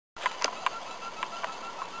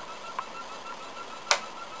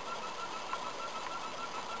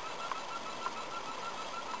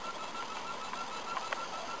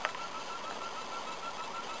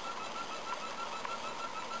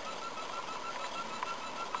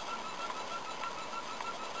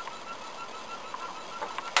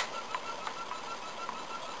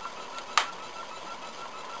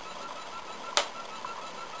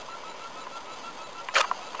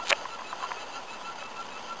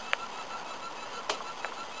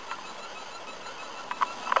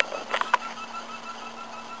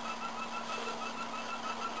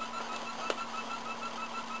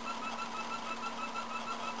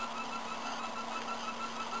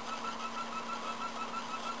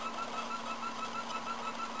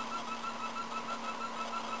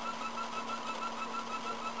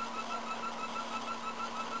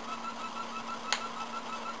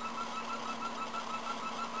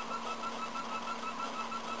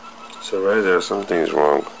So right there, something is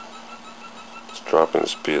wrong. It's dropping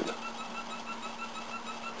speed.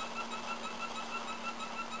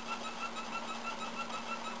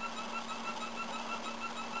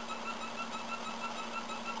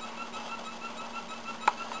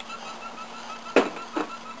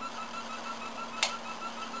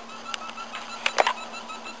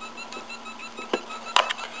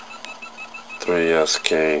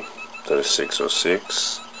 SK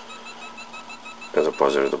 3606 as a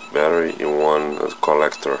positive battery in one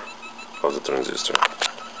collector of the transistor.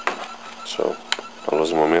 So I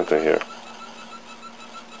lose momentum here.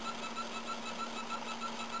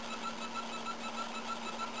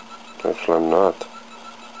 Actually I'm not.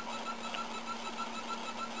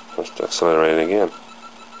 Let's accelerate again.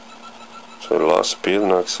 So I lost speed,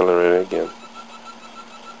 now accelerate again.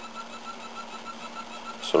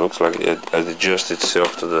 So it looks like it adjusts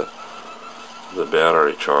itself to the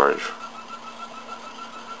battery charge.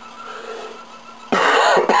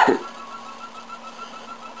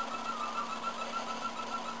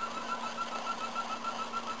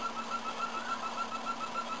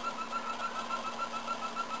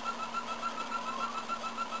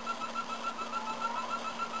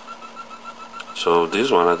 So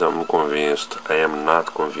this one I'm convinced, I am not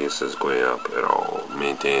convinced it's going up at all,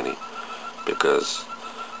 maintaining, because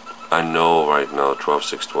I know right now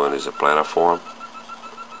 12621 is a platform,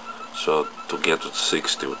 so to get to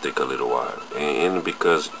 60 will take a little while, and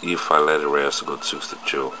because if I let it rest, it goes to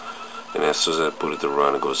 62, and as soon as I put it to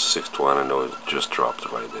run, it goes to 61, I know it just dropped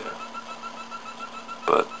right there.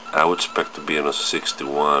 But I would expect to be in a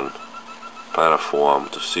 61 platform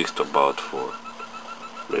to 60 about for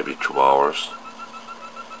maybe 2 hours.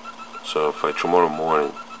 So if I tomorrow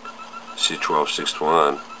morning see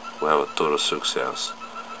 1261, we'll have a total success.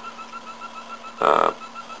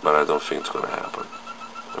 But I don't think it's gonna happen.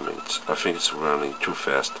 I mean, I think it's running too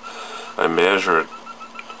fast. I measured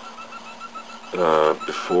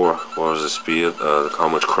before what was the speed, how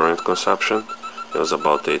much current consumption. It was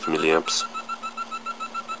about 8 milliamps.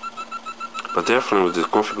 But definitely with the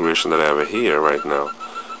configuration that I have here right now,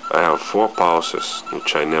 I have 4 pulses,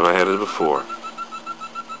 which I never had it before.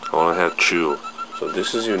 I only had 2, so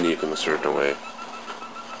this is unique in a certain way.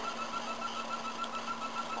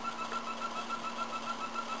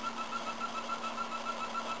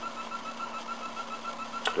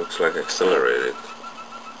 Looks like accelerated.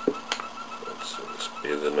 Let's see, the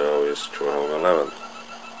speed now is 1211.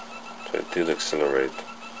 So it did accelerate.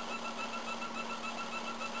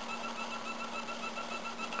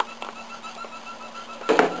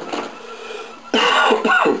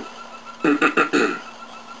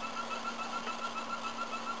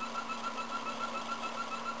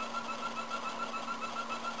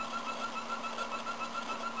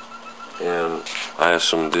 And I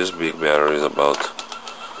assume this big battery is about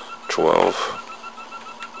 12.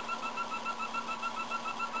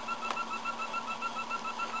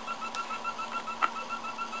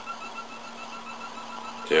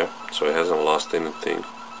 Yeah, so it hasn't lost anything.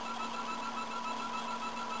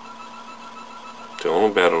 The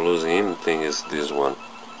only battery losing anything is this one.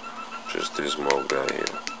 Just this small guy here.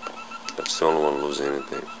 That's the only one losing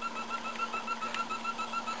anything.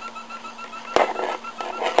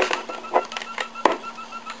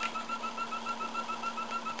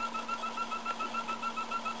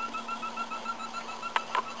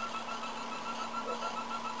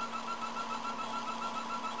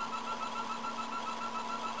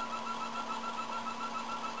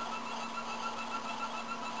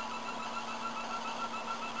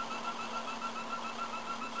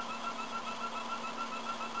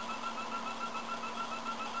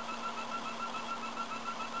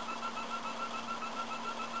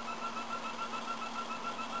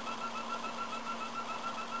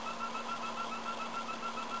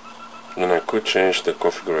 And I could change the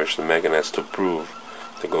configuration of the magnets to prove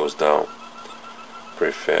it goes down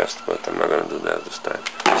pretty fast, but I'm not gonna do that this time.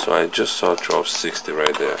 So I just saw 1260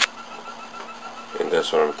 right there, and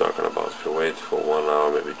that's what I'm talking about. If you wait for 1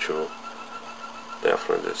 hour, maybe 2,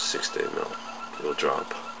 definitely the 60 now it'll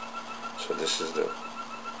drop. So this is it's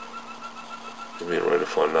been running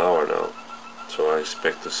for an hour now, so I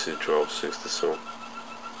expect to see 1260 soon.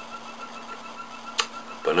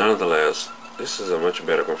 But nonetheless, this is a much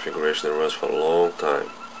better configuration that runs for a long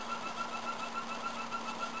time.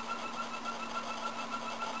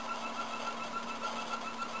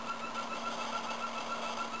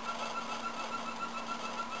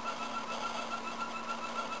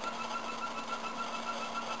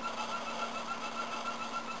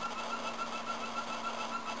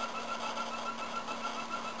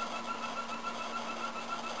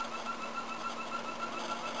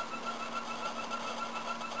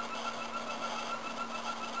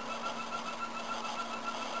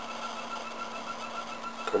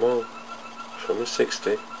 Come on. Show me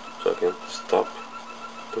 60 so I can stop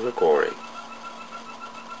the recording.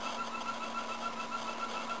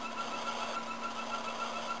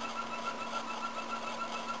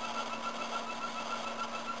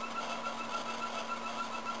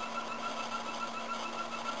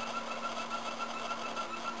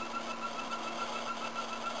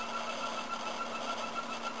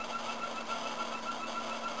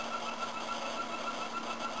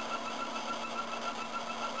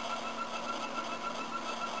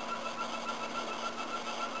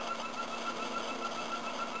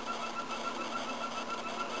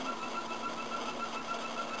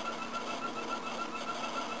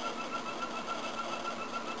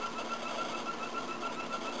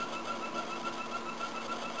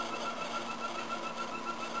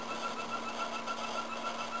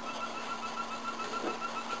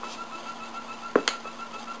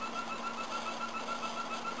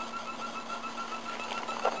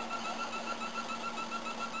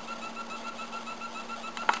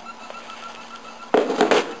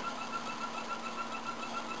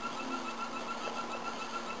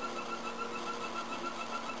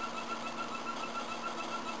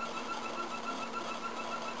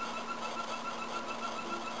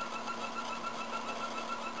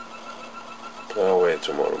 I'll wait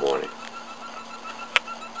tomorrow morning.